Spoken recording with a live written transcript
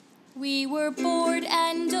We were bored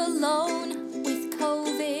and alone with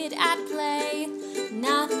COVID at play.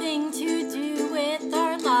 Nothing to do with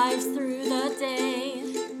our lives through the day.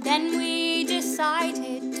 Then we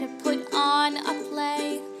decided to put on a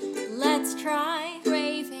play. Let's try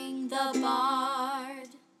Braving the Bard.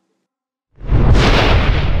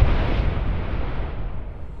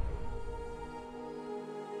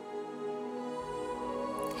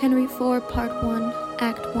 Henry IV, Part 1,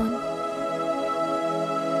 Act 1.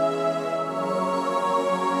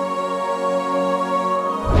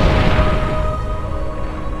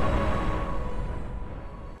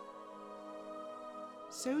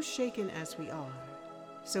 So shaken as we are,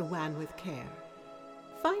 so wan with care,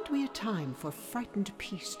 find we a time for frightened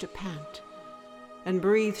peace to pant, and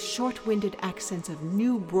breathe short-winded accents of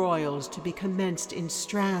new broils to be commenced in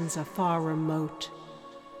strands afar remote.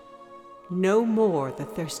 No more the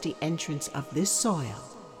thirsty entrance of this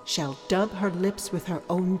soil shall dub her lips with her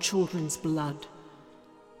own children's blood.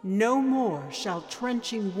 No more shall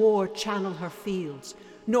trenching war channel her fields,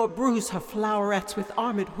 nor bruise her flowerets with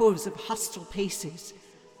armed hooves of hostile paces.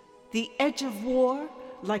 The edge of war,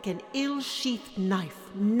 like an ill-sheathed knife,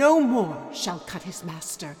 no more shall cut his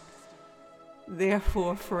master.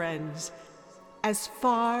 Therefore, friends, as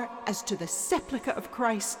far as to the sepulchre of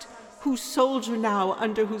Christ, whose soldier now,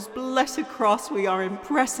 under whose blessed cross we are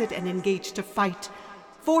impressed and engaged to fight,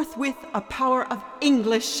 forthwith a power of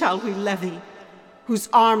English shall we levy, whose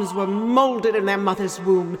arms were molded in their mother's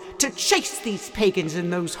womb, to chase these pagans in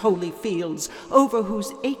those holy fields, over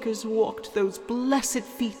whose acres walked those blessed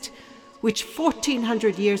feet, which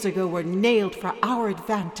 1400 years ago were nailed for our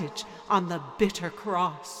advantage on the bitter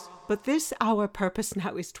cross. But this our purpose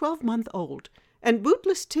now is 12-month old, and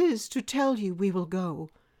bootless 'tis to tell you we will go.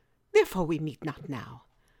 Therefore we meet not now.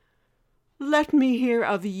 Let me hear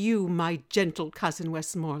of you, my gentle cousin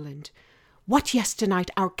Westmoreland, what yesternight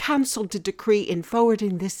our council did decree in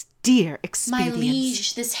forwarding this dear expedience. My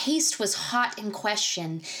liege, this haste was hot in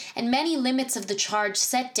question, and many limits of the charge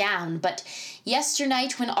set down, but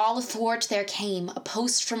yesternight when all athwart there came a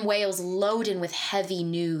post from Wales loaden with heavy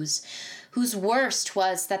news, whose worst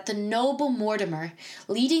was that the noble Mortimer,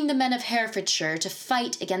 leading the men of Herefordshire to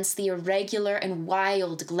fight against the irregular and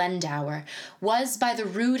wild Glendower, was by the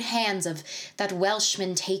rude hands of that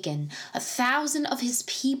Welshman taken, 1,000 of his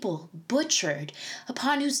people butchered,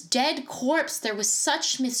 upon whose dead corpse there was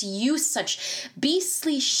such misuse, such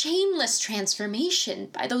beastly, shameless transformation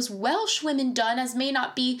by those Welsh women done as may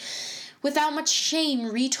not be without much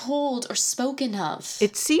shame retold or spoken of.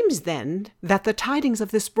 It seems, then, that the tidings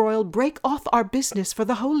of this broil break off our business for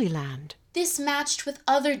the Holy Land. This matched with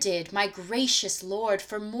other did, my gracious lord,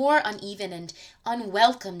 for more uneven and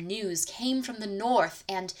unwelcome news came from the north,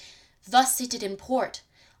 and thus it did import.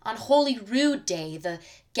 On Holy Rood Day, the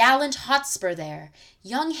gallant Hotspur there,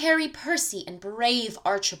 young Harry Percy and brave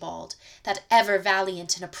Archibald, that ever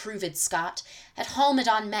valiant and approved Scot, at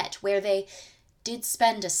Halmedon met, where they did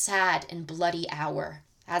spend a sad and bloody hour,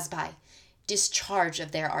 as by discharge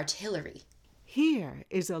of their artillery. Here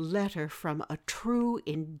is a letter from a true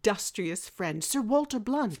industrious friend, Sir Walter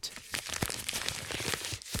Blunt.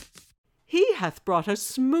 He hath brought us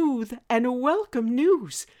smooth and welcome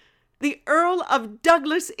news. The Earl of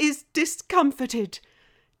Douglas is discomfited.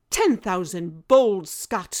 10,000 bold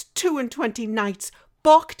Scots, 22 knights,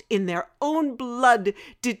 balked in their own blood,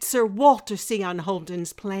 did Sir Walter see on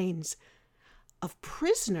Holden's plains. Of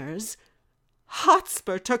prisoners,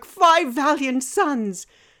 Hotspur took 5 valiant sons.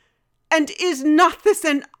 And is not this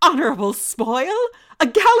an honourable spoil? A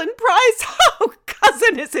gallant prize? Oh,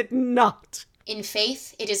 cousin, is it not? In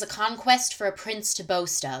faith, it is a conquest for a prince to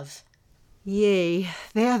boast of. Yea,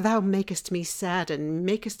 there thou makest me sad, and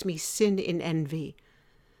makest me sin in envy.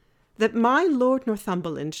 That my Lord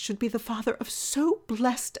Northumberland should be the father of so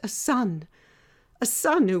blessed a son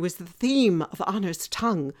who is the theme of honour's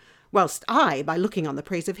tongue, whilst I, by looking on the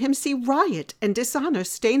praise of him, see riot and dishonour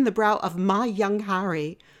stain the brow of my young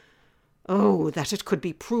Harry. Oh, that it could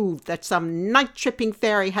be proved that some night-tripping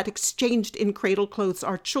fairy had exchanged in cradle clothes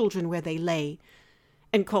our children where they lay,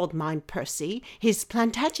 and called mine Percy his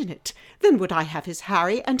Plantagenet, then would I have his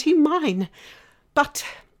Harry, and he mine. But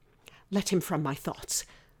let him from my thoughts.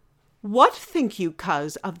 What think you,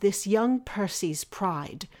 coz, of this young Percy's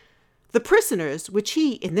pride? The prisoners which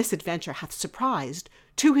he in this adventure hath surprised,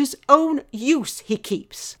 to his own use he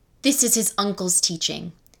keeps. This is his uncle's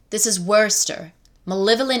teaching. This is Worcester,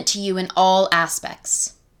 malevolent to you in all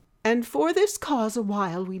aspects. And for this cause a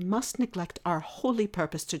while we must neglect our holy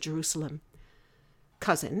purpose to Jerusalem.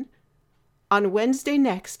 Cousin, on Wednesday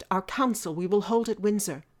next our council we will hold at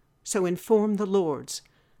Windsor, so inform the lords.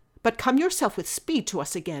 but come yourself with speed to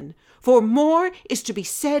us again, for more is to be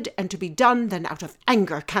said and to be done than out of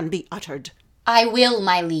anger can be uttered. I will,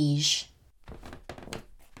 my liege.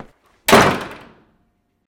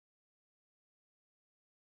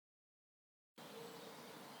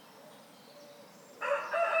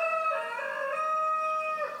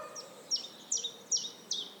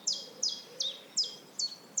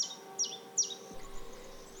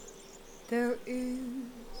 There is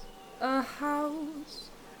a house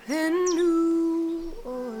in New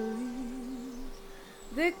Orleans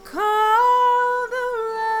they call the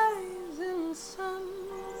rising sun.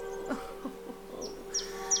 And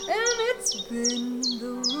it's been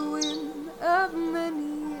the ruin of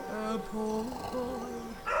many a poor boy.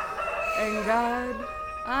 And God,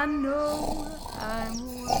 I know I'm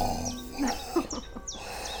one.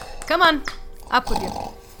 Come on, up with you.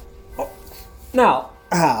 Now,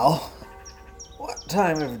 Hal, what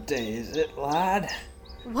time of day is it, lad?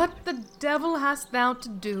 What the devil hast thou to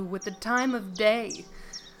do with the time of day?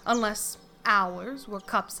 Unless hours were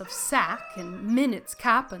cups of sack, and minutes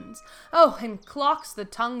capons, oh, and clocks the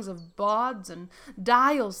tongues of bawds, and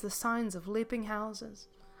dials the signs of leaping houses,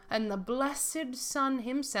 and the blessed sun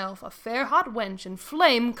himself a fair hot wench in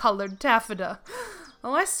flame-colored taffeta.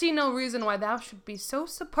 Oh, I see no reason why thou should be so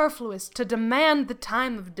superfluous to demand the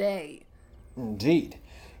time of day. Indeed,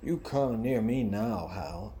 you come near me now,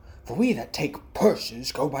 Hal, for we that take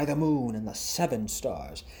purses go by the moon and the 7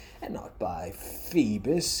 stars, and not by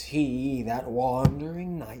Phoebus, he that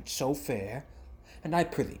wandering night so fair. And I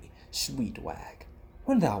prithee, sweet wag,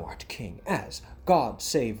 when thou art king, as God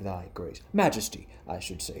save thy grace, majesty, I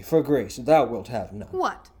should say, for grace thou wilt have none.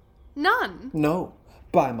 What? None? No,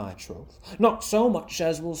 by my troth, not so much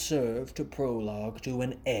as will serve to prologue to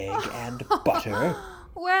an egg and butter.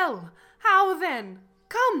 Well, how then?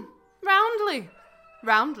 Come, roundly.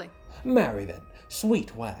 Marry then,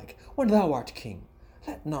 sweet wag, when thou art king,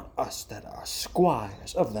 let not us that are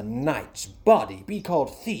squires of the night's body be called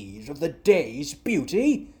thieves of the day's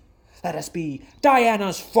beauty. Let us be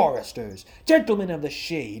Diana's foresters, gentlemen of the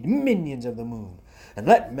shade, minions of the moon, and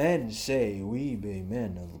let men say we be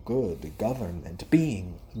men of good government,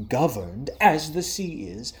 being governed, as the sea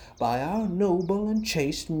is, by our noble and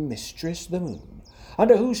chaste mistress the moon,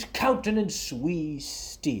 under whose countenance we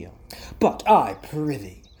steal. But I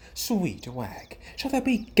prithee, sweet wag, shall there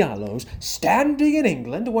be gallows standing in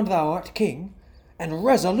England when thou art king, and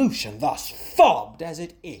resolution thus fobbed as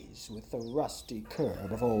it is with the rusty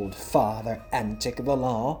curb of old Father Antic the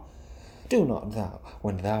law? Do not thou,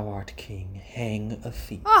 when thou art king, hang a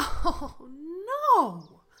thief. Oh,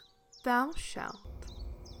 no, thou shalt.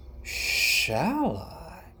 Shall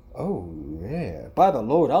I? Oh, rare. By the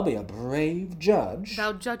Lord, I'll be a brave judge.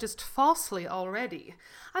 Thou judgest falsely already.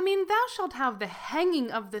 I mean, thou shalt have the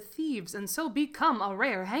hanging of the thieves, and so become a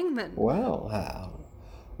rare hangman. Well, Hal,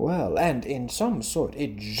 well, and in some sort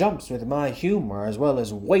it jumps with my humor as well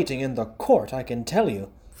as waiting in the court, I can tell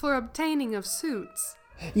you. For obtaining of suits.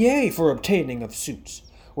 Yea, for obtaining of suits,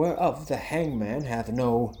 whereof the hangman hath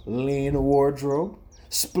no lean wardrobe.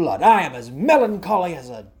 Splud, I am as melancholy as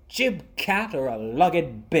a gib cat or a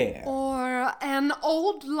lugged bear. Or an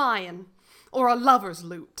old lion, or a lover's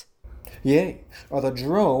lute. Yea, or the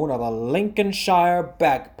drone of a Lincolnshire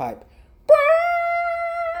bagpipe.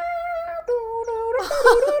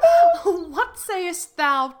 What sayest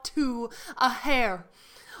thou to a hare,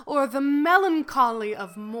 or the melancholy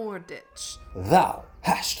of Moorditch? Thou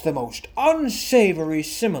hast the most unsavory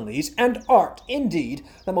similes, and art, indeed,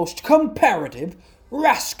 the most comparative,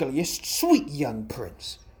 rascaliest sweet young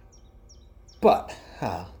prince. But,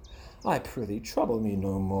 Hal, I prithee trouble me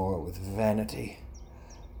no more with vanity.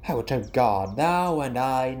 I would to God thou and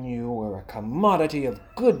I knew where a commodity of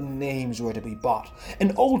good names were to be bought.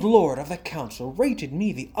 An old lord of the council rated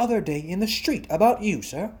me the other day in the street about you,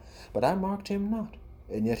 sir, but I marked him not,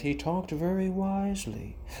 and yet he talked very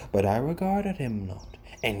wisely. But I regarded him not,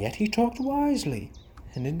 and yet he talked wisely,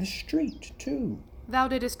 and in the street, too. Thou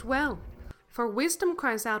didst well, for wisdom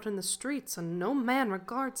cries out in the streets, and no man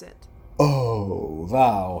regards it. Oh,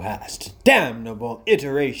 thou hast damnable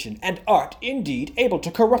iteration, and art indeed able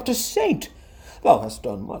to corrupt a saint. Thou hast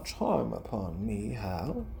done much harm upon me,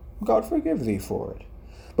 Hal. God forgive thee for it.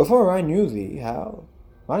 Before I knew thee, Hal,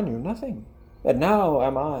 I knew nothing. And now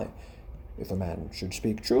am I, if a man should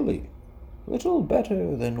speak truly, little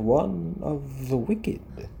better than one of the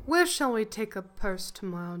wicked. Where shall we take a purse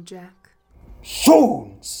tomorrow, Jack?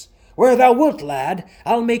 Zounds! Where thou wilt, lad,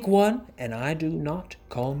 I'll make one, and I do not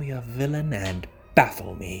call me a villain and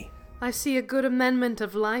baffle me. I see a good amendment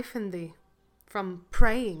of life in thee, from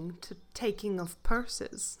praying to taking of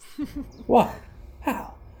purses. Why,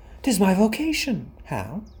 Hal, 'tis my vocation,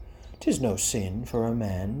 Hal. 'Tis no sin for a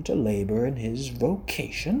man to labor in his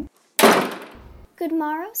vocation. Good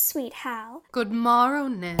morrow, sweet Hal. Good morrow,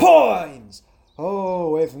 Ned. Poins!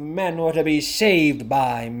 Oh, if men were to be saved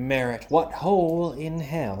by merit, what hole in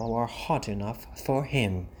hell were hot enough for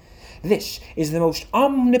him? This is the most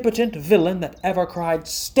omnipotent villain that ever cried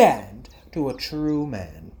stand to a true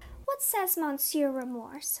man. What says Monsieur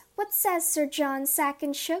Remorse? What says Sir John Sack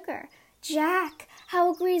and Sugar? Jack,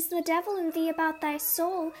 how agrees the devil in thee about thy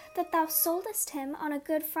soul, that thou soldest him on a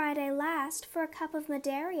Good Friday last for a cup of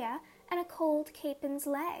Madeira and a cold capon's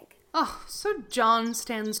leg? Oh, Sir John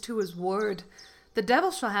stands to his word. The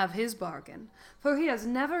devil shall have his bargain, for he has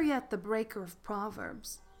never yet the breaker of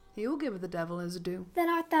proverbs. He will give the devil his due. Then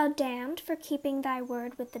art thou damned for keeping thy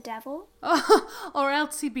word with the devil? Or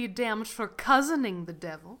else he be damned for cousining the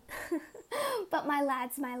devil. But my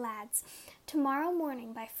lads, tomorrow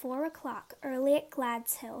morning by 4 o'clock, early at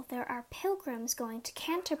Gladshill, there are pilgrims going to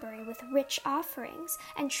Canterbury with rich offerings,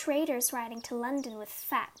 and traders riding to London with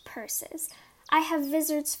fat purses. I have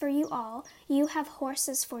vizards for you all, you have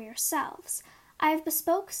horses for yourselves. I have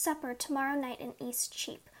bespoke supper tomorrow night in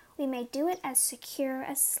Eastcheap. We may do it as secure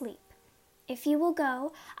as sleep. If you will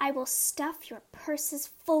go, I will stuff your purses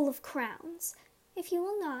full of crowns. If you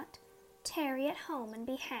will not, tarry at home and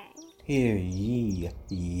be hanged. Hear ye,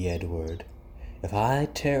 Edward. If I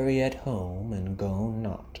tarry at home and go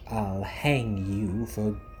not, I'll hang you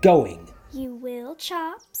for going. You will,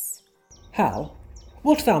 Chops? Hal,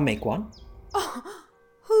 wilt thou make one?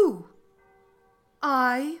 Who?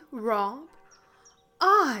 I rob?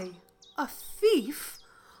 I, a thief?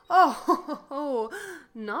 Oh,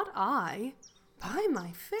 not I, by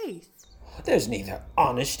my faith. There's neither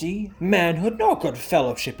honesty, manhood, nor good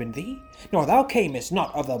fellowship in thee, nor thou camest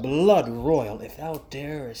not of the blood royal, if thou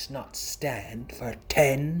darest not stand for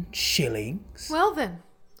 10 shillings. Well then,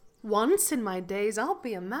 once in my days I'll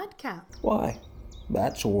be a madcap. Why,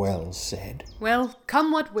 that's well said. Well,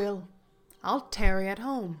 come what will, I'll tarry at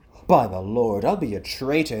home. By the Lord, I'll be a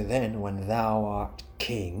traitor then when thou art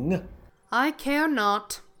king. I care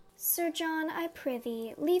not. Sir John, I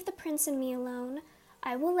prithee, leave the prince and me alone.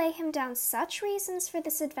 I will lay him down such reasons for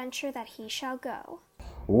this adventure that he shall go.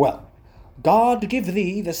 Well, God give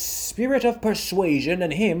thee the spirit of persuasion,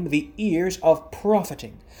 and him the ears of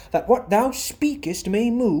profiting, that what thou speakest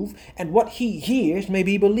may move, and what he hears may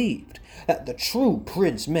be believed, that the true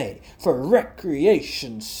prince may, for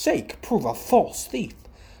recreation's sake, prove a false thief,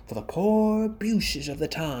 for the poor abuses of the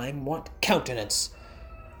time want countenance.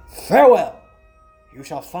 Farewell! You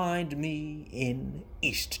shall find me in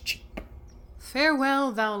Eastcheap.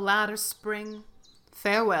 Farewell, thou latter spring.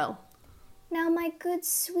 Farewell. Now, my good,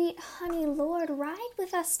 sweet, honey lord, ride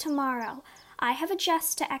with us tomorrow. I have a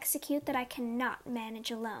jest to execute that I cannot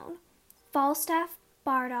manage alone. Falstaff,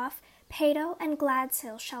 Bardolph, Peyto, and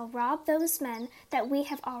Gladshill shall rob those men that we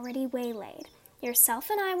have already waylaid. Yourself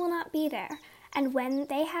and I will not be there. And when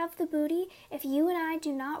they have the booty, if you and I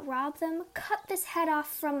do not rob them, cut this head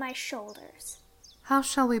off from my shoulders. How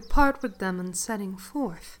shall we part with them in setting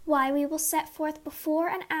forth? Why, we will set forth before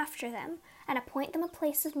and after them, and appoint them a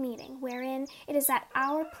place of meeting, wherein it is at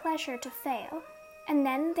our pleasure to fail, and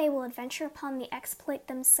then they will adventure upon the exploit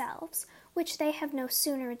themselves, which they have no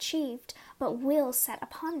sooner achieved, but will set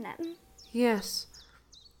upon them. Yes,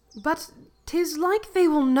 but 'tis like they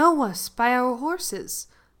will know us by our horses,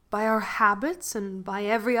 by our habits, and by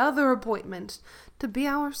every other appointment, to be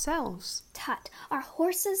ourselves. Tut, our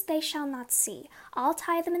horses they shall not see. I'll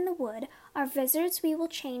tie them in the wood. Our vizards we will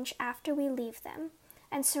change after we leave them.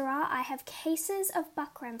 And, sirrah, I have cases of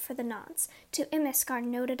buckram for the nonce, to imisk our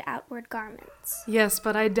noted outward garments. Yes,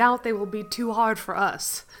 but I doubt they will be too hard for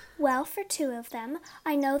us. Well, for 2 of them,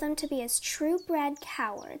 I know them to be as true-bred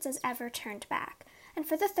cowards as ever turned back. And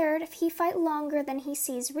for the 3rd, if he fight longer than he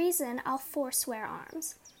sees reason, I'll forswear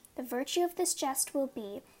arms. The virtue of this jest will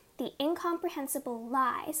be the incomprehensible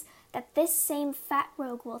lies that this same fat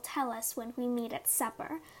rogue will tell us when we meet at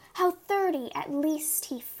supper. How 30 at least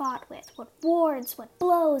he fought with, what wards, what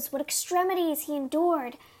blows, what extremities he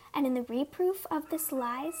endured, and in the reproof of this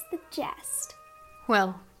lies the jest.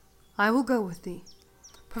 Well, I will go with thee.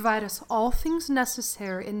 Provide us all things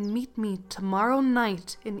necessary, and meet me tomorrow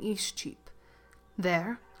night in Eastcheap.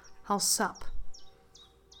 There I'll sup.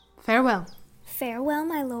 Farewell. Farewell,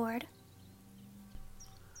 my lord.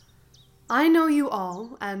 I know you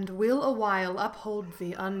all, and will awhile uphold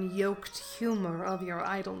the unyoked humour of your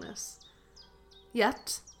idleness.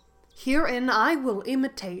 Yet herein I will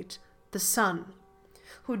imitate the sun,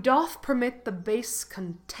 who doth permit the base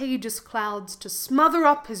contagious clouds to smother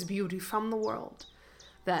up his beauty from the world,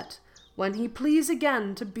 that when he please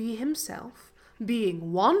again to be himself,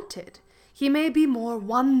 being wanted, he may be more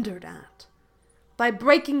wondered at, by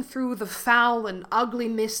breaking through the foul and ugly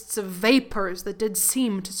mists of vapours that did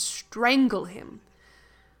seem to strangle him.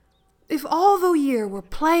 If all the year were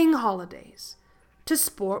playing holidays, to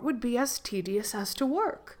sport would be as tedious as to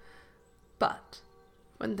work. But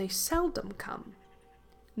when they seldom come,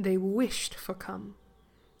 they wished for come,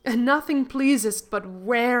 and nothing pleasest but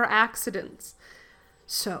rare accidents.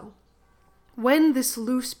 So, when this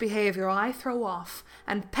loose behaviour I throw off,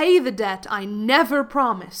 and pay the debt I never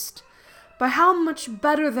promised, by how much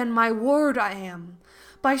better than my word I am,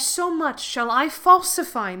 by so much shall I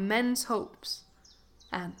falsify men's hopes,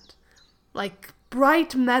 and, like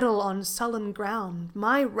bright metal on sullen ground,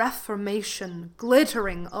 my reformation,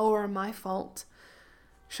 glittering o'er my fault,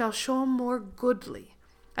 shall show more goodly,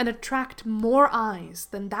 and attract more eyes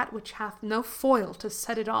than that which hath no foil to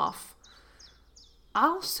set it off.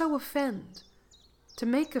 I'll so offend, to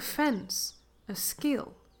make offence a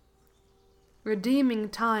skill. Redeeming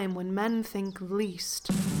time when men think least,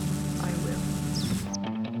 I will.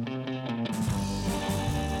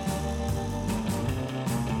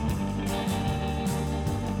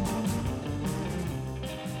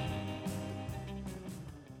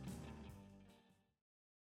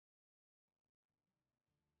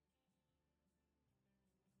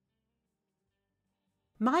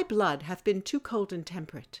 My blood hath been too cold and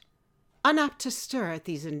temperate, unapt to stir at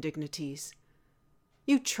these indignities.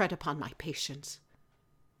 You tread upon my patience.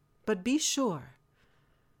 But be sure,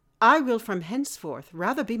 I will from henceforth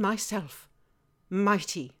rather be myself,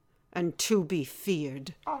 mighty and to be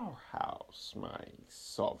feared. Our house, my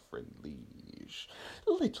sovereign liege,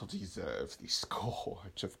 little deserves the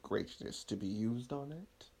scourge of greatness to be used on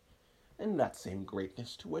it, and that same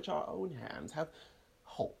greatness to which our own hands have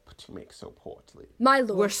hope to make so portly. My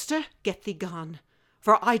lord. Worcester, get thee gone,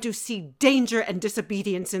 for I do see danger and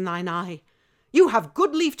disobedience in thine eye. You have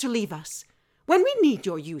good leave to leave us. When we need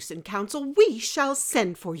your use in council, we shall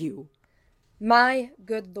send for you. My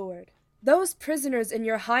good lord, those prisoners in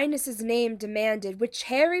your highness's name demanded, which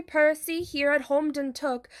Harry Percy here at Holmdon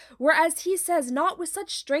took, were, as he says, not with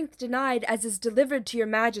such strength denied as is delivered to your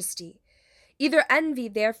majesty. Either envy,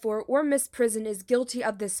 therefore, or misprison is guilty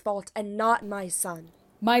of this fault, and not my son.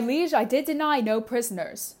 My liege, I did deny no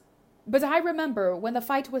prisoners. But I remember when the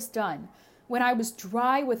fight was done, when I was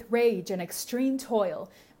dry with rage and extreme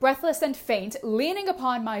toil, breathless and faint, leaning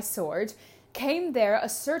upon my sword, came there a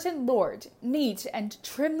certain lord, neat and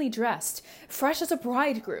trimly dressed, fresh as a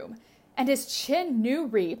bridegroom, and his chin new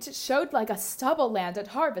reaped showed like a stubble land at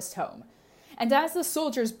harvest home. And as the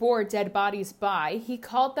soldiers bore dead bodies by, he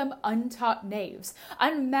called them untaught knaves,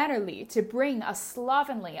 unmannerly to bring a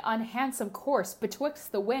slovenly, unhandsome course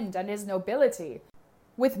betwixt the wind and his nobility.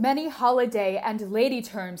 With many holiday and lady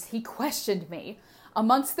terms he questioned me,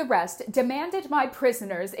 amongst the rest demanded my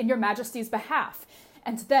prisoners in your majesty's behalf,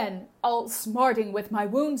 and then, all smarting with my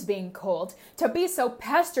wounds being cold, to be so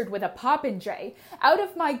pestered with a popinjay, out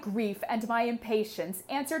of my grief and my impatience,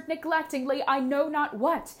 answered neglectingly I know not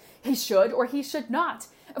what, he should or he should not,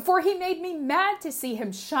 for he made me mad to see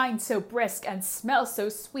him shine so brisk and smell so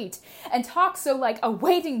sweet, and talk so like a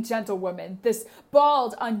waiting gentlewoman, this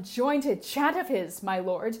bald, unjointed chat of his, my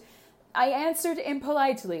lord. I answered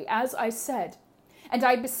impolitely, as I said, and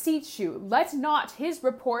I beseech you, let not his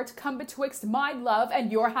report come betwixt my love and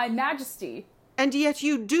your high majesty. And yet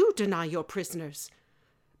you do deny your prisoners,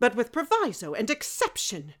 but with proviso and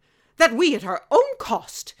exception, that we at our own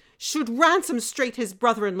cost should ransom straight his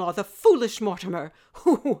brother-in-law, the foolish Mortimer,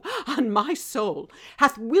 who, on my soul,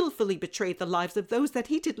 hath wilfully betrayed the lives of those that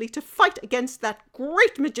he did lead to fight against that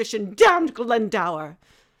great magician, damned Glendower.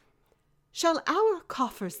 Shall our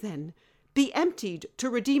coffers, then, be emptied to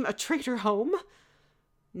redeem a traitor home?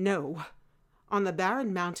 No, on the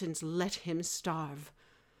barren mountains let him starve.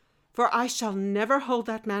 For I shall never hold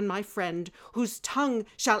that man my friend, whose tongue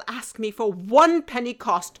shall ask me for 1 penny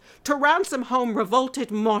cost to ransom home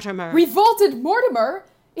revolted Mortimer. Revolted Mortimer?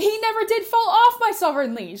 He never did fall off, my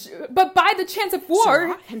sovereign liege, but by the chance of war.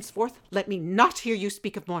 Sir, henceforth let me not hear you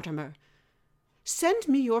speak of Mortimer. Send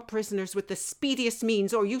me your prisoners with the speediest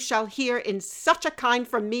means, or you shall hear in such a kind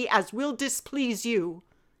from me as will displease you.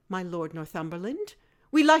 My lord Northumberland,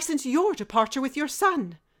 we license your departure with your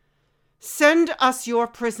son. Send us your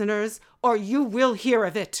prisoners, or you will hear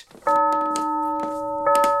of it.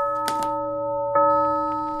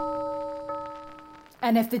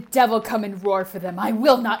 And if the devil come and roar for them, I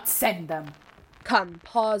will not send them. Come,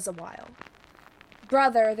 pause a while.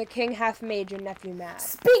 Brother, the king hath made your nephew mad.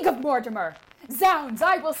 Speak of Mortimer! Zounds,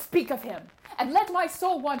 I will speak of him, and let my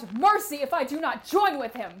soul want mercy if I do not join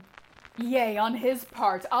with him. Yea, on his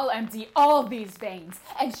part, I'll empty all these veins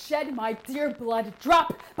and shed my dear blood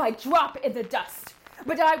drop by drop in the dust.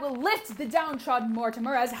 But I will lift the downtrodden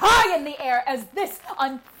Mortimer as high in the air as this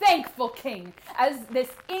unthankful king, as this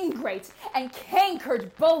ingrate and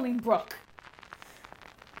cankered Bolingbroke.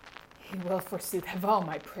 He will forsooth have all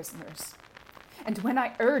my prisoners. And when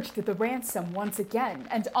I urged the ransom once again,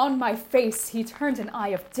 and on my face he turned an eye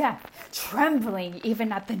of death, trembling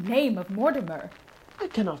even at the name of Mortimer. I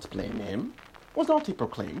cannot blame him. Was not he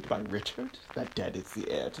proclaimed by Richard that dead is the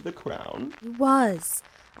heir to the crown? He was.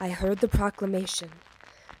 I heard the proclamation.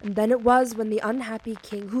 And then it was when the unhappy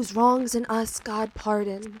king, whose wrongs in us God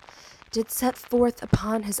pardon, did set forth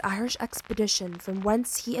upon his Irish expedition, from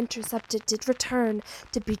whence he intercepted did return,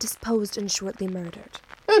 to be disposed and shortly murdered.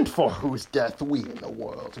 And for whose death we in the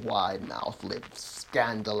world's wide mouth live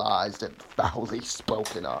scandalized and foully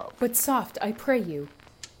spoken of. But soft, I pray you.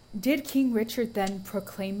 Did King Richard then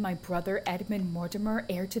proclaim my brother Edmund Mortimer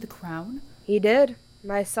heir to the crown? He did.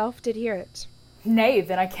 Myself did hear it. Nay,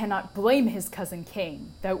 then I cannot blame his cousin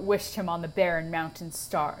king, that wished him on the barren mountain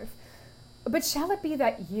starve. But shall it be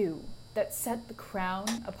that you, that set the crown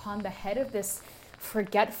upon the head of this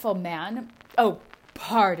forgetful man, oh,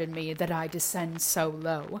 pardon me that I descend so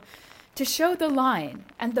low, to show the line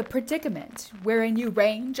and the predicament wherein you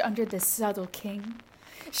range under this subtle king?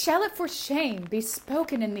 Shall it for shame be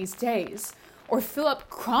spoken in these days, or fill up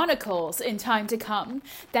chronicles in time to come,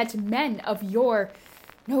 that men of your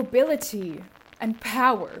nobility and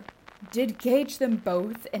power did gauge them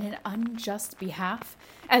both in an unjust behalf,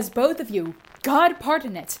 as both of you, God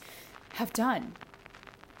pardon it, have done?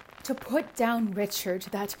 To put down Richard,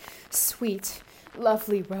 that sweet,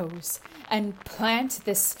 lovely rose, and plant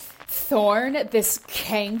this thorn, this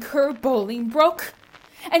canker Bolingbroke?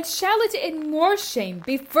 And shall it in more shame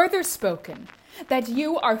be further spoken, that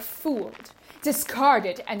you are fooled,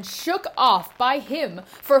 discarded, and shook off by him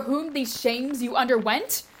for whom these shames you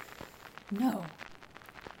underwent? No.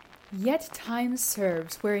 Yet time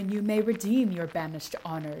serves wherein you may redeem your banished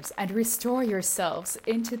honors and restore yourselves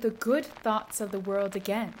into the good thoughts of the world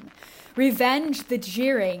again. Revenge the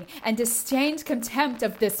jeering and disdained contempt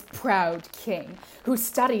of this proud king, who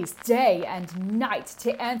studies day and night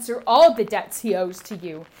to answer all the debts he owes to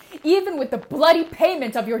you, even with the bloody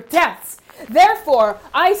payment of your deaths. Therefore,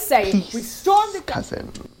 I say, Peace, we storm the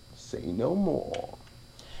cousin, say no more.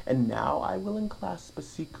 And now I will enclasp a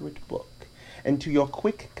secret book, and to your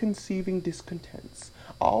quick conceiving discontents,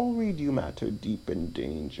 I'll read you matter deep and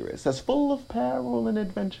dangerous, as full of peril and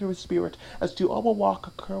adventurous spirit as to our walk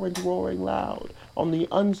a current roaring loud on the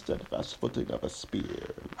unsteadfast footing of a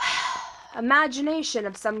spear. Imagination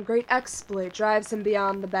of some great exploit drives him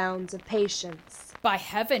beyond the bounds of patience. By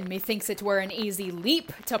heaven, methinks it were an easy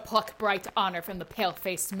leap to pluck bright honor from the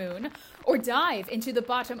pale-faced moon, or dive into the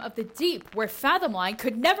bottom of the deep, where fathom line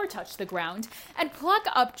could never touch the ground, and pluck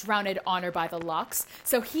up drowned honor by the locks,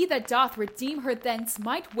 so he that doth redeem her thence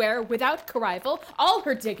might wear, without carival, all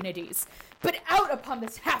her dignities. But out upon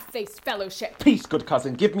this half-faced fellowship! Peace, good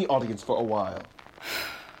cousin, give me audience for a while.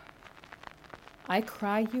 I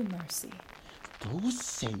cry you mercy. Those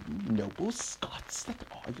same noble Scots that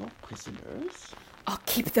are your prisoners? I'll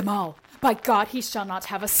keep them all. By God, he shall not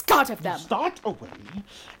have a Scot of them. Start away,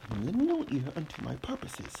 and lend no ear unto my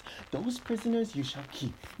purposes. Those prisoners you shall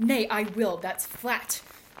keep. Nay, I will, that's flat.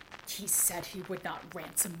 He said he would not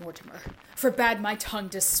ransom Mortimer. Forbade my tongue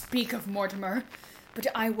to speak of Mortimer. But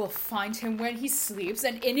I will find him when he sleeps,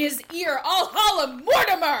 and in his ear I'll holla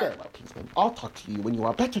Mortimer! Farewell, kinsman. I'll talk to you when you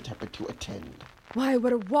are better tempered to attend. Why,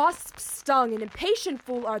 what a wasp stung and impatient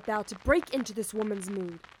fool art thou to break into this woman's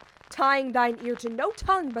mood, tying thine ear to no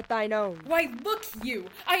tongue but thine own. Why, look you,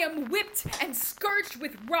 I am whipped and scourged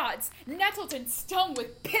with rods, nettled and stung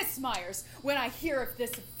with pismires, when I hear of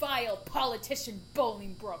this vile politician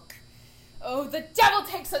Bolingbroke. Oh, the devil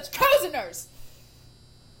take such cozeners!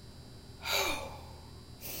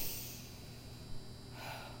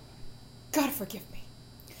 God forgive me.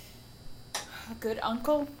 Good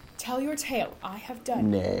uncle, tell your tale. I have done.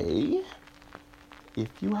 Nay, if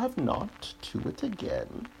you have not, to it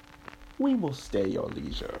again. We will stay your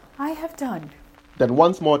leisure. I have done. Then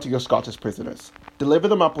once more to your Scottish prisoners. Deliver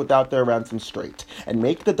them up without their ransom straight, and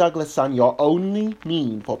make the Douglas son your only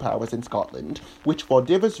mean for powers in Scotland, which for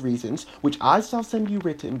divers reasons, which I shall send you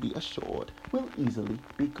written, be assured, will easily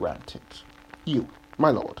be granted. You,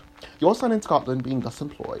 my lord, your son in Scotland being thus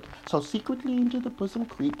employed, shall secretly into the bosom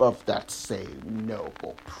creep of that same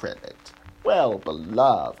noble prelate, well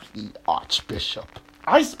beloved the Archbishop,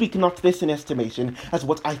 I speak not this in estimation as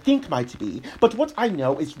what I think might be, but what I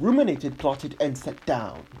know is ruminated, plotted, and set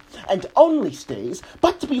down, and only stays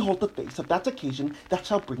but to behold the face of that occasion that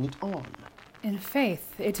shall bring it on. In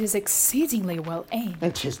faith, it is exceedingly well aimed.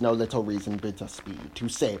 And 'tis no little reason bids us speed to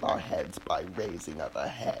save our heads by raising of a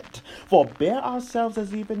head. For bear ourselves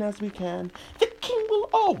as even as we can, the king will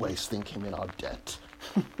always think him in our debt.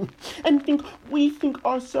 And we think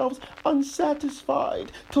ourselves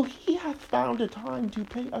unsatisfied till he hath found a time to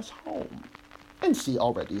pay us home. And see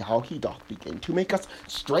already how he doth begin to make us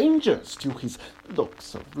strangers to his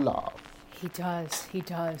looks of love. He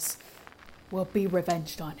does. We'll be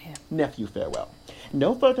revenged on him. Nephew, farewell.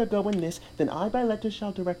 No further go in this than I by letter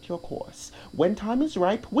shall direct your course. When time is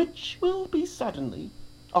ripe, which will be suddenly,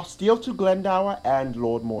 I'll steal to Glendower and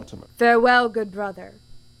Lord Mortimer. Farewell, good brother.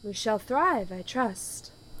 We shall thrive, I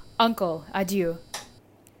trust. Uncle, adieu.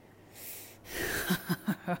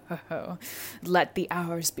 Let the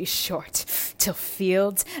hours be short, till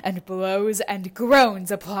fields and blows and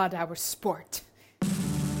groans applaud our sport.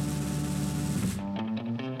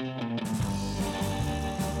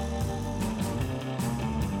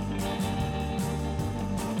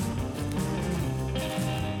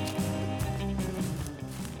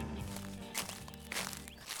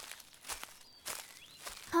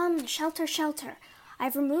 Come, shelter, shelter.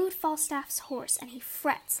 I've removed Falstaff's horse, and he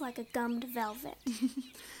frets like a gummed velvet.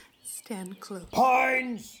 Stand close.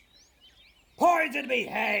 Poins! Poins and be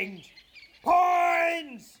hanged!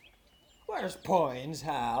 Poins! Where's Poins,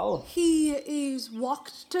 Hal? He is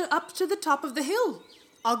walked up to the top of the hill.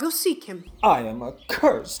 I'll go seek him. I am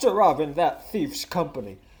accursed to rob in that thief's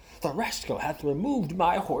company. The rascal hath removed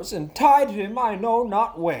my horse and tied him I know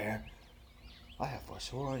not where. I have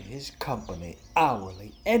forsworn his company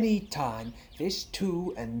hourly any time this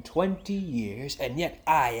 22 years, and yet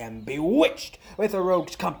I am bewitched with the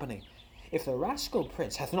rogue's company. If the rascal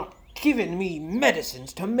prince hath not given me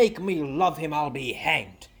medicines to make me love him, I'll be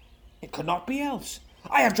hanged. It could not be else.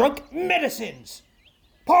 I have drunk medicines.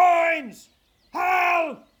 Poins!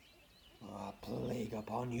 Hal! A plague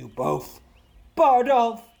upon you both.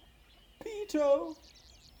 Bardolph! Peto!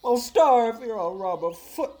 I'll starve ere I'll rob a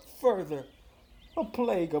foot further. A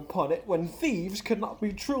plague upon it when thieves cannot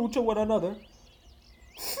be true to one another.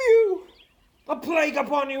 Phew! A plague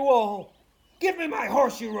upon you all! Give me my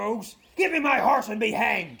horse, you rogues! Give me my horse and be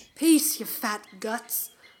hanged! Peace, you fat guts.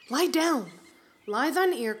 Lie down. Lie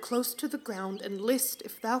thine ear close to the ground, and list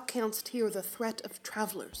if thou canst hear the threat of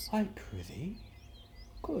travellers. I prithee,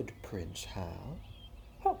 good Prince Hal,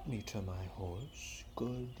 help me to my horse,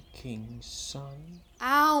 good king's son.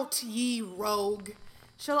 Out, ye rogue!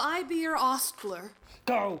 Shall I be your ostler?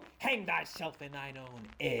 Go, hang thyself in thine own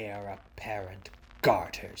heir apparent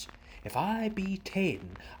garters. If I be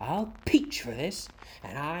ta'en, I'll peach for this,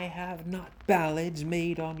 and I have not ballads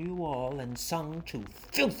made on you all and sung to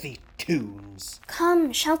filthy tunes.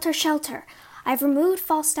 Come, shelter, shelter. I've removed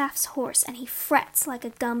Falstaff's horse, and he frets like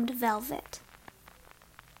a gummed velvet.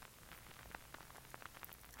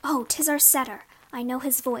 Oh, 'tis our setter. I know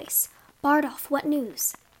his voice. Bardolph, what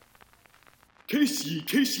news?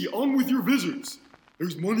 Casey, on with your visits.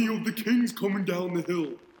 There's money of the king's coming down the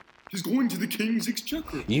hill. 'Tis going to the king's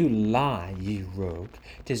exchequer. You lie, ye rogue.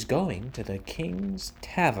 'Tis going to the king's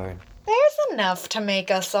tavern. There's enough to make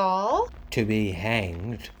us all. To be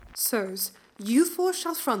hanged. Sirs, you four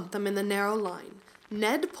shall front them in the narrow line.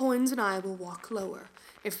 Ned, Poins, and I will walk lower.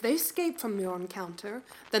 If they escape from your encounter,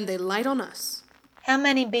 then they light on us. How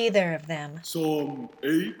many be there of them? Some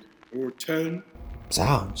 8 or 10.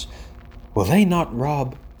 Zounds, will they not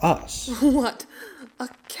rob us? What? A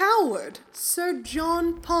coward, Sir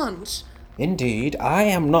John Punch. Indeed, I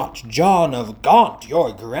am not John of Gaunt,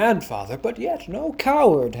 your grandfather, but yet no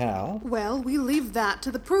coward, Hal. Well, we leave that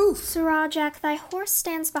to the proof. Sirrah Jack, thy horse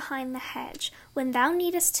stands behind the hedge. When thou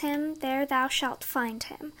needest him, there thou shalt find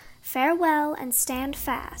him. Farewell, and stand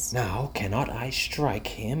fast. Now cannot I strike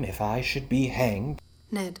him if I should be hanged?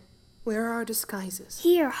 Ned, where are our disguises?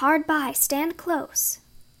 Here, hard by, stand close.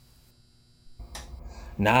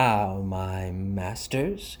 Now, my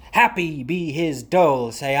masters, happy be his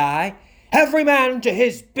dole, say I. Every man to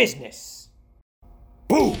his business.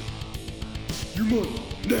 Boo! You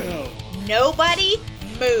must now. Nobody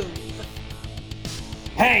move.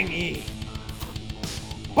 Hang ye.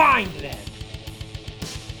 Bind them.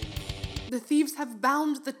 The thieves have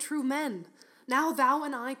bound the true men. Now thou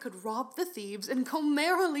and I could rob the thieves and go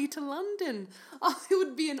merrily to London. Oh, it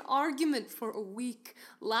would be an argument for a week,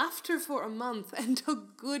 laughter for a month, and a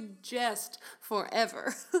good jest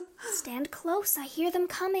forever. Stand close, I hear them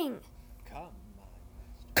coming.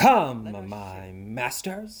 Come, my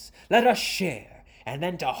masters, let us share, and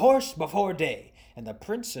then to horse before day. and the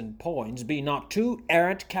prince and Poins be not two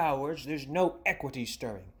errant cowards, there's no equity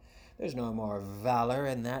stirring. There's no more valor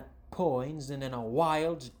in that Poins than in a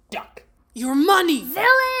wild duck. Your money!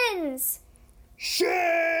 Villains!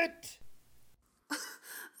 Shit!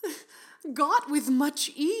 Got with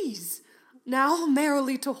much ease. Now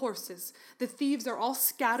merrily to horses. The thieves are all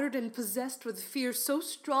scattered and possessed with fear so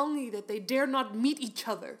strongly that they dare not meet each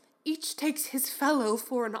other. Each takes his fellow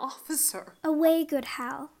for an officer. Away, good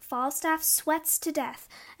Hal. Falstaff sweats to death,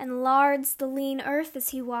 and lards the lean earth as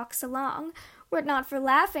he walks along. Were it not for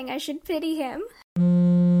laughing, I should pity him.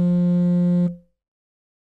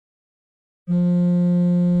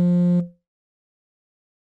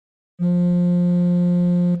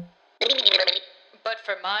 But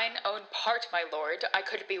for mine own part, my lord, I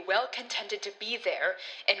could be well contented to be there,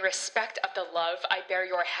 in respect of the love I bear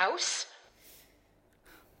your house.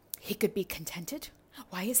 He could be contented?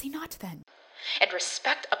 Why is he not, then? In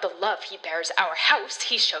respect of the love he bears our house,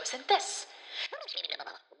 he shows in this.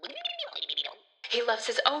 He loves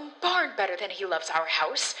his own barn better than he loves our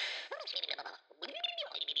house.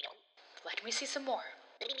 Let me see some more.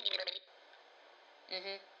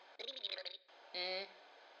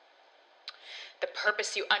 The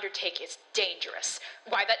purpose you undertake is dangerous.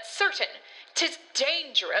 Why, that's certain. 'Tis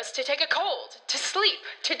dangerous to take a cold, to sleep,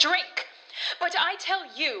 to drink. But I tell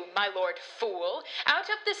you, my lord fool, out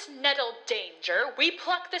of this nettle danger we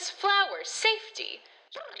pluck this flower, safety.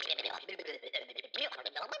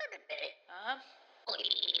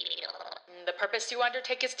 The purpose you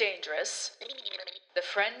undertake is dangerous. The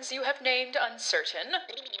friends you have named uncertain.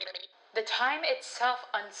 The time itself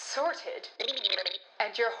unsorted.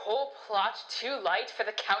 And your whole plot too light for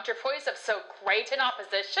the counterpoise of so great an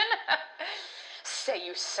opposition? Say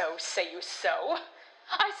you so, say you so.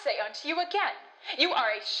 I say unto you again, you are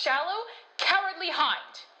a shallow, cowardly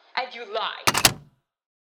hind, and you lie.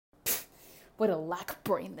 What a lack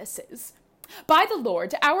brain this is. By the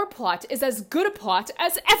Lord, our plot is as good a plot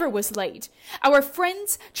as ever was laid. Our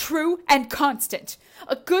friends, true and constant.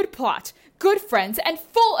 A good plot, good friends, and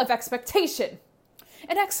full of expectation.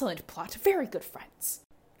 An excellent plot, very good friends.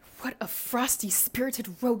 What a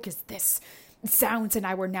frosty-spirited rogue is this? Zounds, and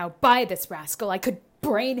I were now by this rascal, I could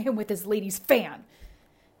brain him with his lady's fan.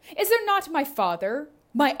 Is there not my father,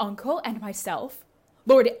 my uncle, and myself,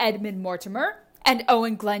 Lord Edmund Mortimer, and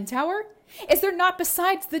Owen Glentower? Is there not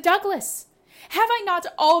besides the Douglas? Have I not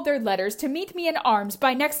all their letters to meet me in arms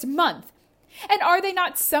by next month? And are they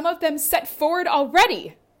not some of them set forward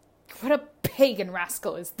already? What a pagan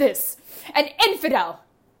rascal is this! An infidel!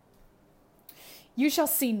 You shall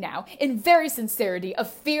see now, in very sincerity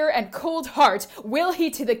of fear and cold heart, will he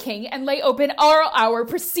to the king and lay open all our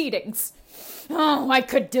proceedings. Oh, I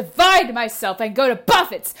could divide myself and go to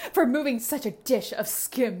buffets for moving such a dish of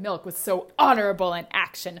skim milk with so honorable an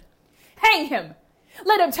action. Hang him!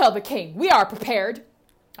 Let him tell the king we are prepared.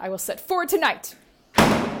 I will set forward tonight.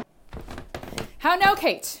 How now,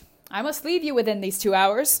 Kate? I must leave you within these 2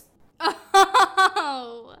 hours.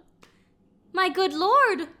 Oh, my good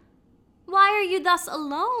lord, why are you thus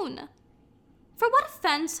alone? For what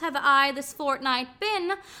offense have I this fortnight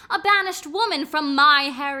been a banished woman from my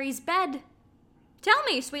Harry's bed? Tell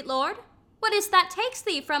me, sweet lord, what is that takes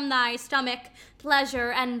thee from thy stomach,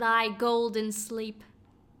 pleasure, and thy golden sleep?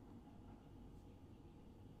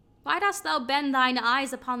 Why dost thou bend thine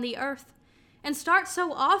eyes upon the earth, and start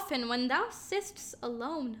so often when thou sitt'st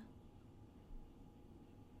alone?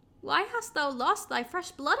 Why hast thou lost thy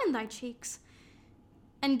fresh blood in thy cheeks,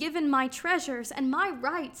 and given my treasures and my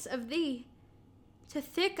rights of thee to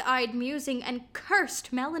thick-eyed musing and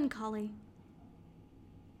cursed melancholy?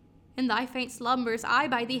 In thy faint slumbers I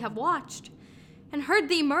by thee have watched, and heard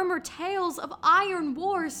thee murmur tales of iron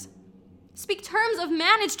wars, speak terms of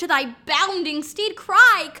manage to thy bounding steed,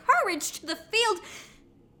 cry courage to the field,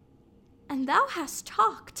 and thou hast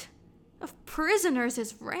talked of prisoners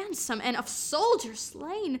as ransom, and of soldiers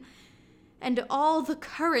slain, and all the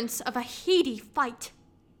currents of a heady fight.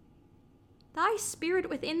 Thy spirit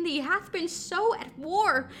within thee hath been so at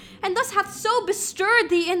war, and thus hath so bestirred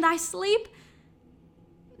thee in thy sleep,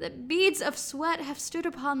 that beads of sweat have stood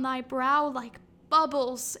upon thy brow like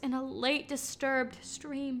bubbles in a late disturbed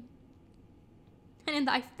stream. And in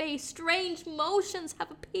thy face strange motions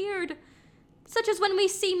have appeared, such as when we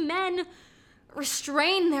see men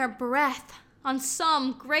restrain their breath on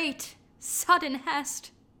some great sudden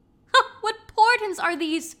hest. What portents are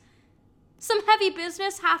these? Some heavy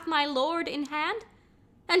business hath my lord in hand,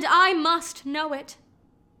 and I must know it,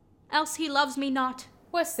 else he loves me not.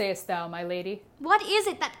 What sayest thou, my lady? What is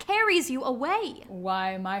it that carries you away?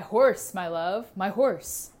 Why, my horse, my love, my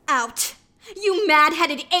horse. Out, you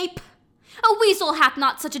mad-headed ape! A weasel hath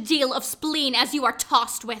not such a deal of spleen as you are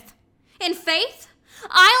tossed with. In faith,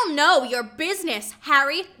 I'll know your business,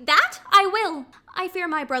 Harry, that I will. I fear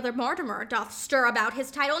my brother Mortimer doth stir about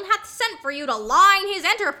his title, and hath sent for you to line his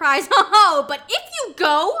enterprise. Ho, but if you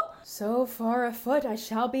go... So far afoot I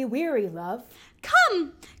shall be weary, love.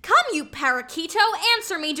 Come, you parakeeto,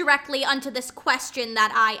 answer me directly unto this question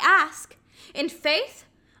that I ask. In faith,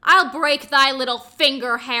 I'll break thy little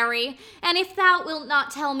finger, Harry, and if thou wilt not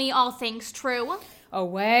tell me all things true.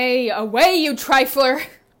 Away, away, you trifler!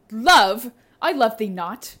 Love, I love thee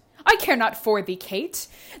not. I care not for thee, Kate.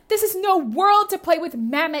 This is no world to play with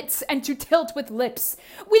mammoths and to tilt with lips.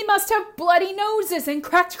 We must have bloody noses and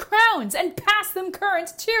cracked crowns, and pass them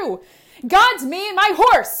current too. God's me and my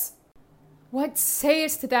horse! What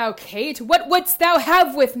sayest thou, Kate? What wouldst thou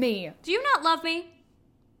have with me? Do you not love me?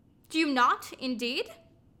 Do you not, indeed?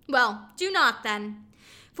 Well, do not then.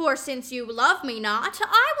 For since you love me not,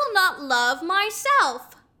 I will not love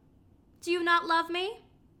myself. Do you not love me?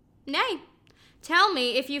 Nay, tell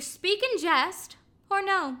me if you speak in jest or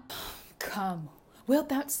no. Come, wilt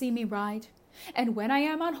thou see me ride? And when I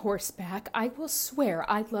am on horseback, I will swear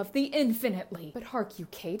I love thee infinitely. But hark you,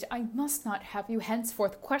 Kate, I must not have you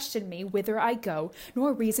henceforth question me whither I go,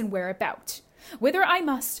 nor reason whereabout. Whither I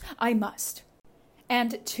must, I must.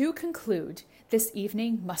 And to conclude, this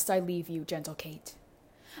evening must I leave you, gentle Kate.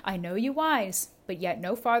 I know you wise, but yet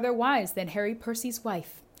no farther wise than Harry Percy's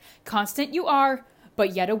wife. Constant you are,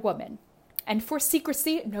 but yet a woman. And for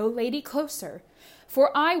secrecy, no lady closer. For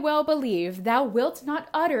I well believe thou wilt not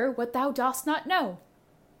utter what thou dost not know.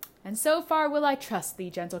 And so far will I trust thee,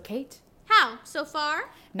 gentle Kate. How, so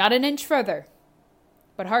far? Not an inch further.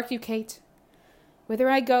 But hark you, Kate, whither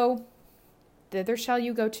I go, thither shall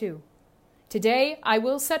you go too. Today I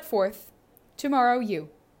will set forth, tomorrow you.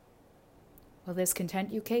 Will this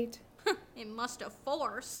content you, Kate? It must have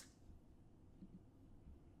force.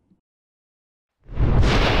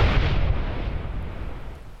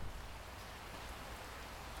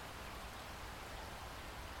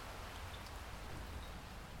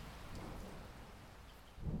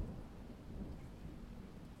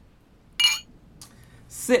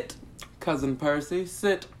 Sit, cousin Percy,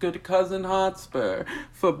 sit, good cousin Hotspur,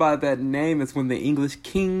 for by that name is when the English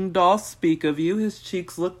king doth speak of you. His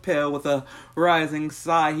cheeks look pale with a rising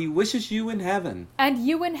sigh. He wishes you in heaven. And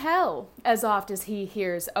you in hell, as oft as he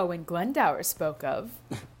hears Owen Glendower spoke of.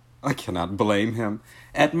 I cannot blame him.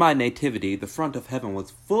 At my nativity, the front of heaven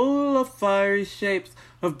was full of fiery shapes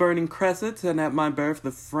of burning cressets, and at my birth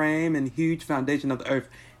the frame and huge foundation of the earth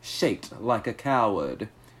shaped like a coward.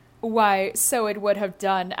 Why, so it would have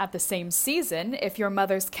done at the same season if your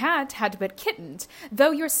mother's cat had but kittened,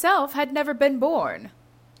 though yourself had never been born.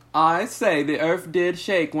 I say the earth did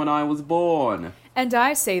shake when I was born. And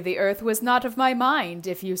I say the earth was not of my mind,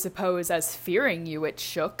 if you suppose as fearing you it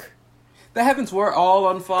shook. The heavens were all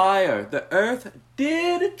on fire. The earth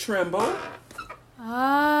did tremble.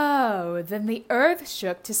 Oh, then the earth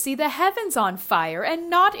shook to see the heavens on fire, and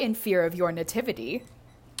not in fear of your nativity.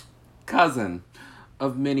 Cousin,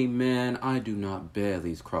 of many men I do not bear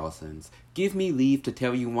these crossings. Give me leave to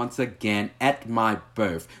tell you once again, at my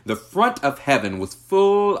birth, the front of heaven was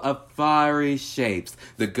full of fiery shapes.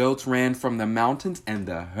 The goats ran from the mountains, and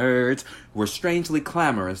the herds were strangely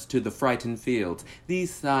clamorous to the frightened fields.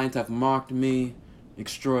 These signs have marked me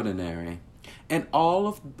extraordinary. And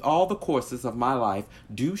all the courses of my life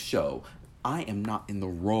do show I am not in the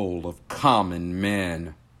role of common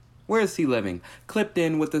men. Where is he living? Clipped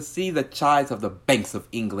in with the sea that chides of the banks of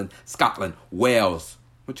England, Scotland, Wales,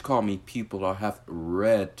 which call me pupil or hath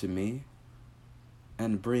read to me.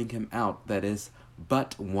 And bring him out, that is,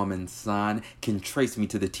 but woman's son, can trace me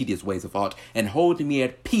to the tedious ways of art, and hold me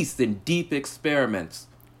at peace in deep experiments.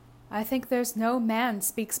 I think there's no man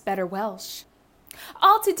speaks better Welsh.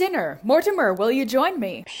 All to dinner. Mortimer, will you join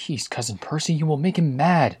me? Peace, cousin Percy, you will make him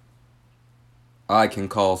mad. I can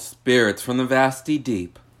call spirits from the vasty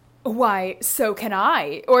deep. Why, so can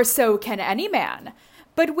I, or so can any man.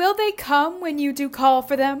 But will they come when you do call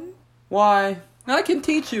for them? Why, I can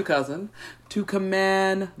teach you, cousin, to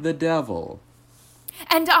command the devil.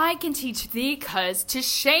 And I can teach thee, cuz, to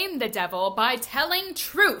shame the devil by telling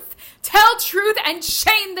truth. Tell truth and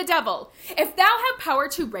shame the devil. If thou have power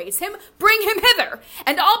to raise him, bring him hither,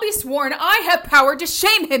 and I'll be sworn I have power to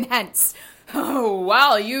shame him hence. Oh,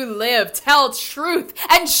 while you live, tell truth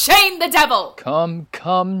and shame the devil.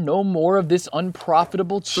 Come, no more of this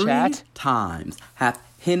unprofitable chat. 3 times hath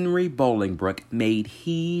Henry Bolingbroke made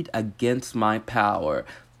heed against my power.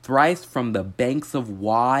 Thrice from the banks of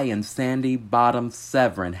Wye and sandy bottom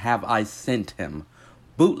Severn have I sent him,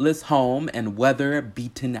 bootless home and weather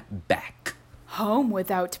beaten back. Home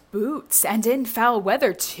without boots, and in foul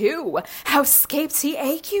weather too. How scapes he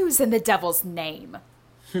agues in the devil's name?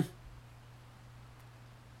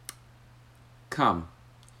 Come,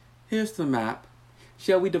 here's the map.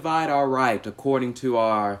 Shall we divide our right according to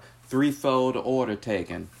our threefold order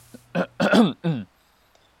taken? The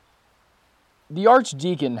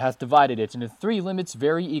Archdeacon hath divided it into 3 limits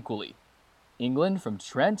very equally. England from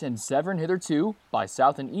Trent and Severn hitherto, by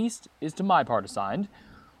south and east, is to my part assigned.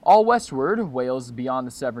 All westward, Wales beyond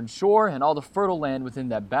the Severn shore, and all the fertile land within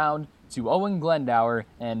that bound, to Owen Glendower,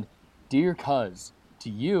 and, dear coz, to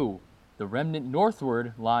you, the remnant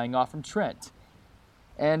northward lying off from Trent.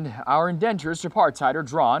 And our indentures to partide are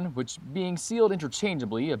drawn, which being sealed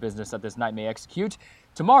interchangeably, a business that this knight may execute,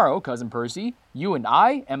 tomorrow, cousin Percy, you and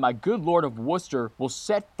I and my good lord of Worcester will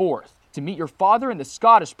set forth to meet your father in the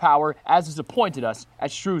Scottish power as is appointed us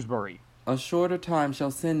at Shrewsbury. A shorter time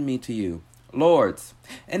shall send me to you, lords,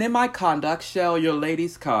 and in my conduct shall your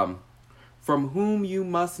ladies come, from whom you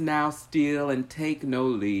must now steal and take no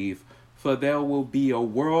leave, for there will be a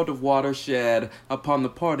world of water shed upon the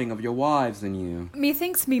parting of your wives and you.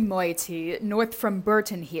 Methinks me moiety, north from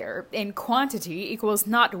Burton here, in quantity equals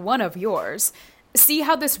not one of yours. See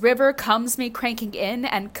how this river comes me cranking in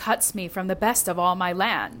and cuts me from the best of all my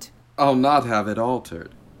land. I'll not have it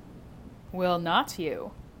altered. Will not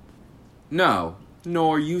you? No,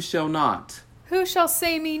 nor you shall not. Who shall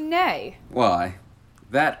say me nay? Why,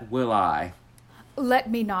 that will I.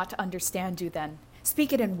 Let me not understand you then.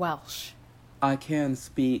 Speak it in Welsh. I can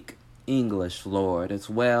speak English, lord, as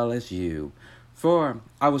well as you, for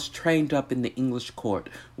I was trained up in the English court,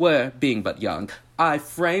 where, being but young, I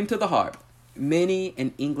framed to the harp many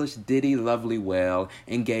an English ditty lovely well,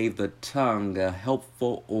 and gave the tongue a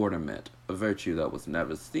helpful ornament, a virtue that was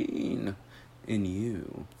never seen in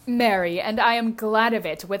you. Marry, and I am glad of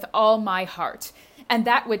it with all my heart, and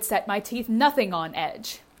that would set my teeth nothing on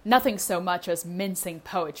edge, nothing so much as mincing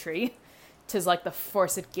poetry. 'Tis like the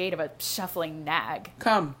forced gait of a shuffling nag.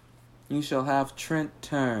 Come, you shall have Trent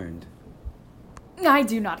turned. I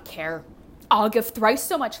do not care. I'll give thrice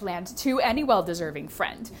so much land to any well-deserving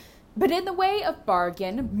friend. But in the way of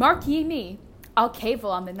bargain, mark ye me, I'll cavil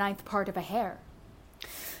on the 9th part of a hair.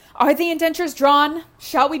 Are the indentures drawn?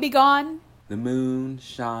 Shall we be gone? The moon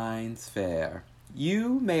shines fair.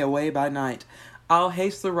 You may away by night. I'll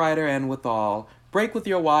haste the rider, and withal break with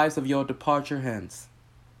your wives of your departure hence.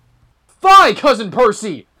 Fie, cousin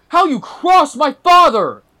Percy! How you cross my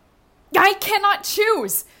father! I cannot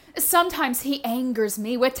choose. Sometimes he angers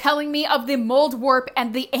me with telling me of the moldwarp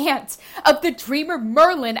and the ant, of the dreamer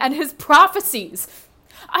Merlin and his prophecies.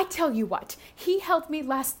 I tell you what, he held me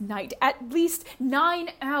last night at least 9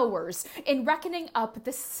 hours in reckoning up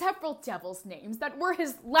the several devils' names that were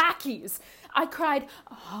his lackeys. I cried,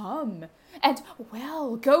 and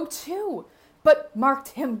well, go to, but marked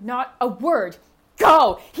him not a word.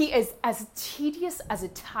 Go! He is as tedious as a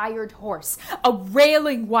tired horse, a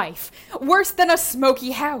railing wife, worse than a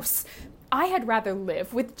smoky house. I had rather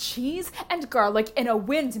live with cheese and garlic in a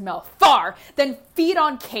windmill far than feed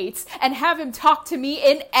on cates and have him talk to me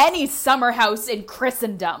in any summer house in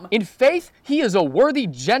Christendom. In faith, he is a worthy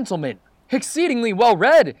gentleman, exceedingly well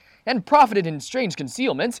read, and profited in strange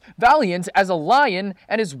concealments, valiant as a lion,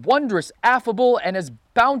 and as wondrous affable and as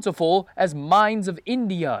bountiful as mines of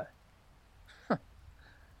India.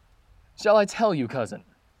 Shall I tell you, cousin?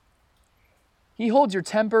 He holds your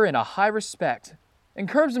temper in a high respect, and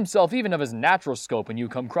curbs himself even of his natural scope when you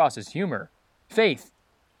come cross his humor. Faith,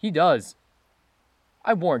 he does.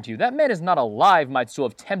 I warrant you, that man is not alive might so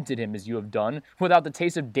have tempted him as you have done, without the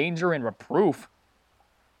taste of danger and reproof.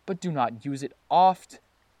 But do not use it oft.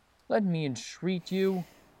 Let me entreat you.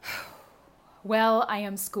 Well, I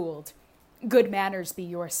am schooled. Good manners be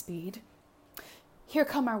your speed. Here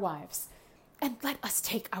come our wives, and let us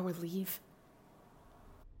take our leave.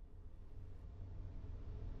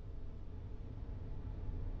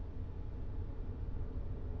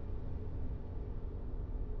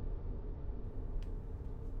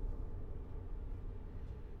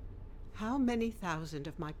 How many thousand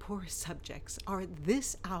of my poor subjects are at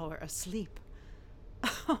this hour asleep?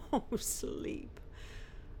 Oh, sleep!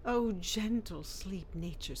 Oh, gentle sleep,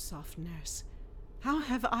 nature's soft nurse! How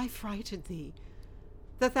have I frighted thee,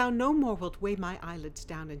 that thou no more wilt weigh my eyelids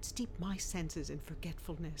down and steep my senses in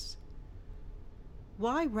forgetfulness?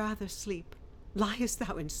 Why rather sleep? Liest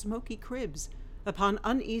thou in smoky cribs, upon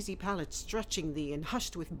uneasy pallets stretching thee and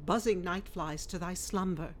hushed with buzzing night flies to thy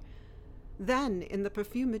slumber? Then in the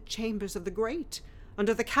perfumed chambers of the great,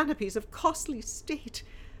 under the canopies of costly state,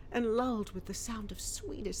 and lulled with the sound of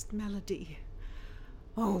sweetest melody.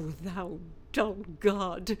 O thou dull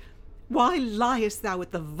god, Why liest thou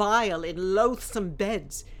with the vile in loathsome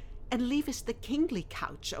beds, and leavest the kingly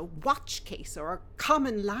couch a watch-case or a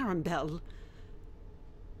common larum-bell?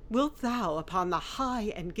 Wilt thou upon the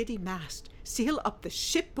high and giddy mast seal up the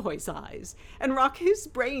ship-boy's eyes, and rock his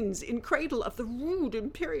brains in cradle of the rude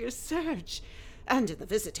imperious surge, and in the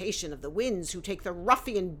visitation of the winds who take the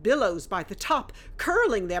ruffian billows by the top,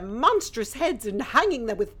 curling their monstrous heads and hanging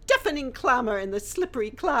them with deafening clamour in the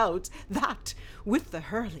slippery clouds, that, with the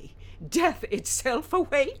hurly, death itself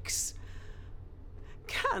awakes?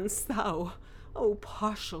 Canst thou, O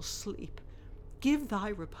partial sleep, give thy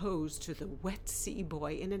repose to the wet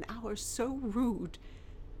sea-boy in an hour so rude,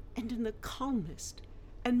 and in the calmest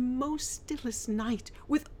and most stillest night,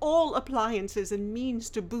 with all appliances and means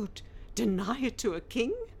to boot, deny it to a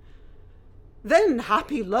king? Then,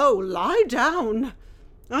 happy low, lie down.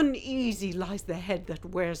 Uneasy lies the head that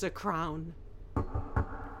wears a crown.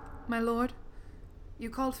 My lord, you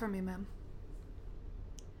called for me, ma'am.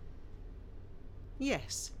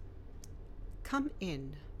 Yes. Come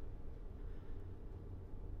in.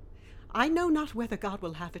 I know not whether God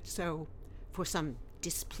will have it so, for some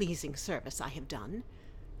displeasing service I have done,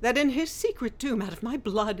 that in his secret doom out of my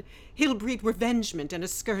blood he'll breed revengement and a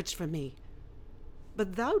scourge for me.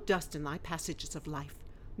 But thou dost in thy passages of life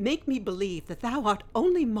make me believe that thou art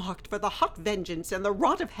only marked for the hot vengeance and the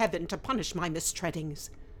rod of heaven to punish my mistreadings.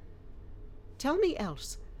 Tell me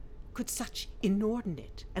else, could such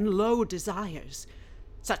inordinate and low desires,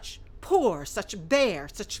 such poor, such bare,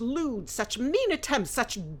 such lewd, such mean attempts,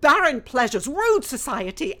 such barren pleasures, rude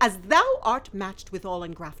society, as thou art matched withal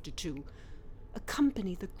and grafted to,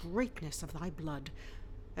 accompany the greatness of thy blood,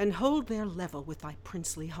 and hold their level with thy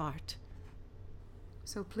princely heart?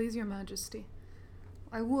 So please your majesty,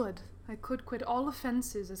 I could quit all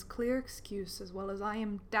offences as clear excuse, as well as I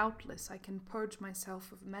am doubtless I can purge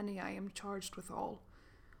myself of many I am charged withal.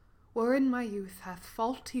 Wherein my youth hath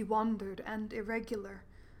faulty wandered and irregular,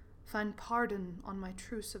 find pardon on my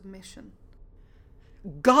true submission.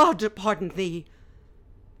 God pardon thee!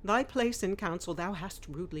 Thy place in council thou hast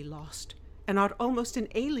rudely lost, and art almost an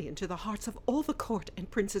alien to the hearts of all the court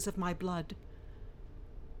and princes of my blood.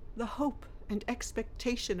 The hope and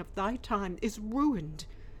expectation of thy time is ruined,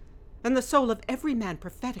 and the soul of every man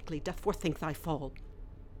prophetically doth forethink thy fall.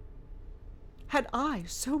 Had I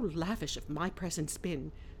so lavish of my presence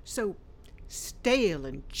been, so stale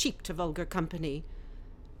and cheap to vulgar company,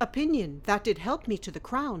 opinion that did help me to the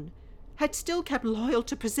crown had still kept loyal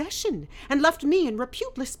to possession, and left me in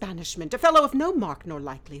reputeless banishment, a fellow of no mark nor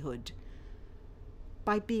likelihood.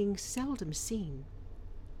 By being seldom seen,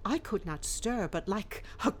 I could not stir, but like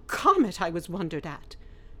a comet I was wondered at,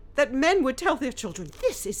 that men would tell their children,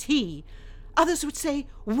 "This is he." Others would say,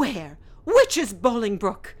 "Where? Which is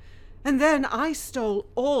Bolingbroke?" And then I stole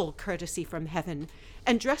all courtesy from heaven,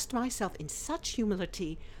 and dressed myself in such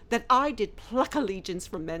humility that I did pluck allegiance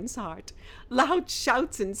from men's heart, loud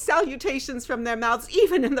shouts and salutations from their mouths,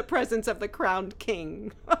 even in the presence of the crowned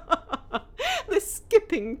king. The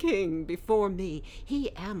skipping king before me, he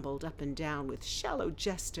ambled up and down with shallow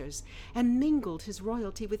jesters, and mingled his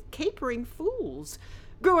royalty with capering fools,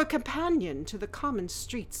 grew a companion to the common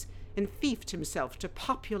streets, and fiefed himself to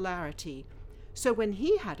popularity. So when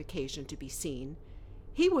he had occasion to be seen,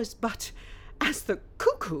 he was but as the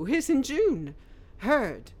cuckoo is in June,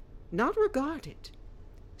 heard, not regarded,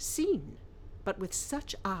 seen, but with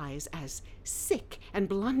such eyes as, sick and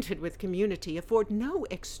blunted with community, afford no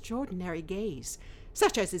extraordinary gaze,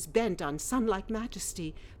 such as is bent on sun-like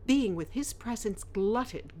majesty, being with his presence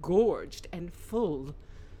glutted, gorged, and full.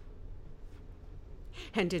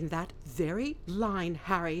 And in that very line,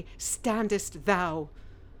 Harry, standest thou,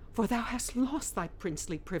 for thou hast lost thy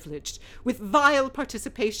princely privilege, with vile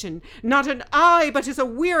participation. Not an eye but is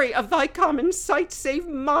aweary of thy common sight, save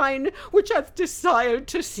mine, which hath desired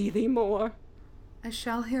to see thee more. I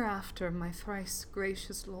shall hereafter, my thrice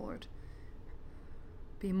gracious lord,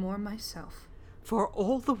 be more myself. For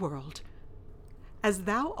all the world, as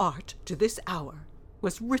thou art to this hour,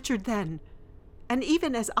 was Richard then, and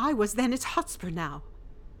even as I was then is Hotspur now.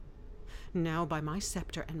 Now, by my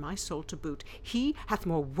sceptre and my soul to boot, he hath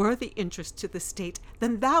more worthy interest to the state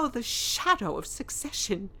than thou the shadow of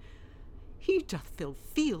succession. He doth fill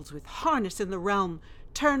fields with harness in the realm,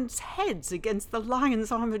 turns heads against the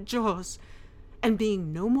lion's armored jaws, and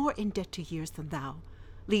being no more in debt to years than thou,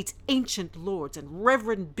 leads ancient lords and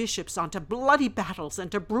reverend bishops on to bloody battles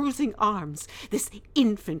and to bruising arms, this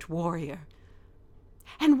infant warrior.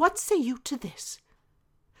 And what say you to this?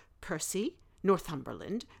 Percy,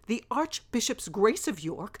 Northumberland, the Archbishop's Grace of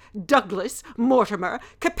York, Douglas, Mortimer,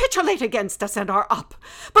 capitulate against us and are up.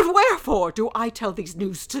 But wherefore do I tell these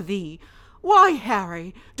news to thee? Why,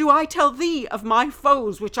 Harry, do I tell thee of my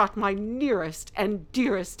foes, which art my nearest and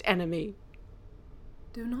dearest enemy?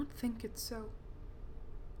 Do not think it so.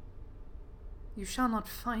 You shall not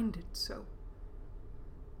find it so.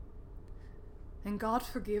 And God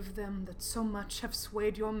forgive them that so much have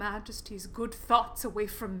swayed your majesty's good thoughts away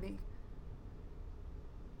from me.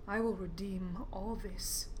 I will redeem all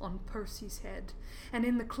this on Percy's head, and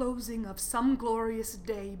in the closing of some glorious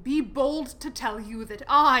day be bold to tell you that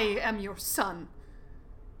I am your son.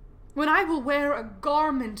 When I will wear a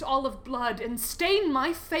garment all of blood, and stain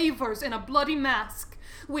my favors in a bloody mask,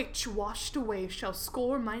 which, washed away, shall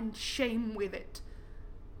score mine shame with it.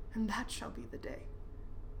 And that shall be the day,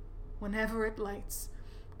 whenever it lights,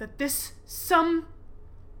 that this same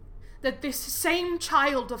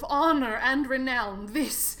child of honor and renown,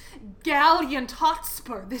 this gallant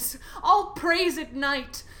Hotspur, this all-praised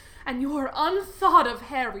knight, and your unthought of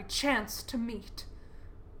Harry chance to meet.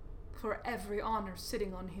 For every honor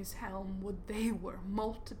sitting on his helm, would they were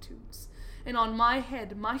multitudes, and on my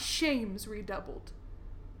head my shames redoubled.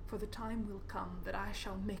 For the time will come that I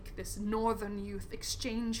shall make this northern youth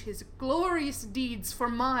exchange his glorious deeds for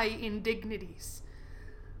my indignities.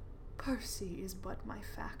 Percy is but my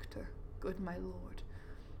factor, good my lord,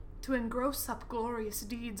 to engross up glorious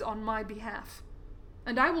deeds on my behalf,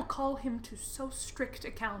 and I will call him to so strict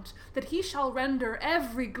account that he shall render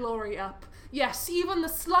every glory up, yes, even the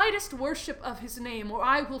slightest worship of his name, or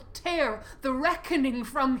I will tear the reckoning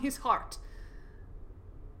from his heart.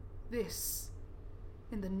 This,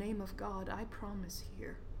 in the name of God, I promise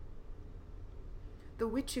here, the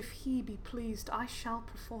which if he be pleased I shall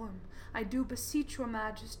perform. I do beseech your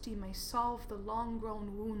majesty may solve the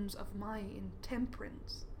long-grown wounds of my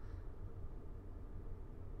intemperance.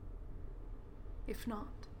 If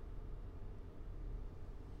not,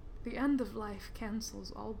 the end of life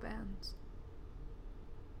cancels all bands,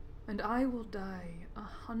 and I will die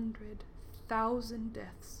 100,000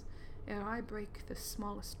 deaths ere I break the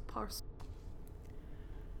smallest parcel.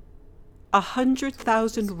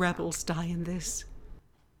 100,000 rebels die in this.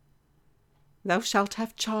 Thou shalt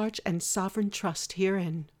have charge and sovereign trust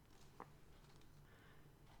herein.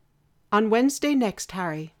 On Wednesday next,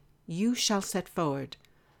 Harry, you shall set forward.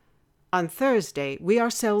 On Thursday, we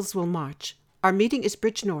ourselves will march. Our meeting is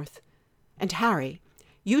Bridgenorth. And Harry,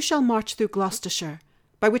 you shall march through Gloucestershire,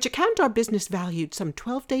 by which account our business valued some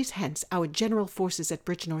 12 days hence our general forces at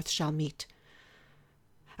Bridgenorth shall meet.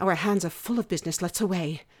 Our hands are full of business, let's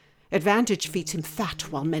away. Advantage feeds him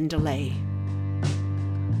fat while men delay.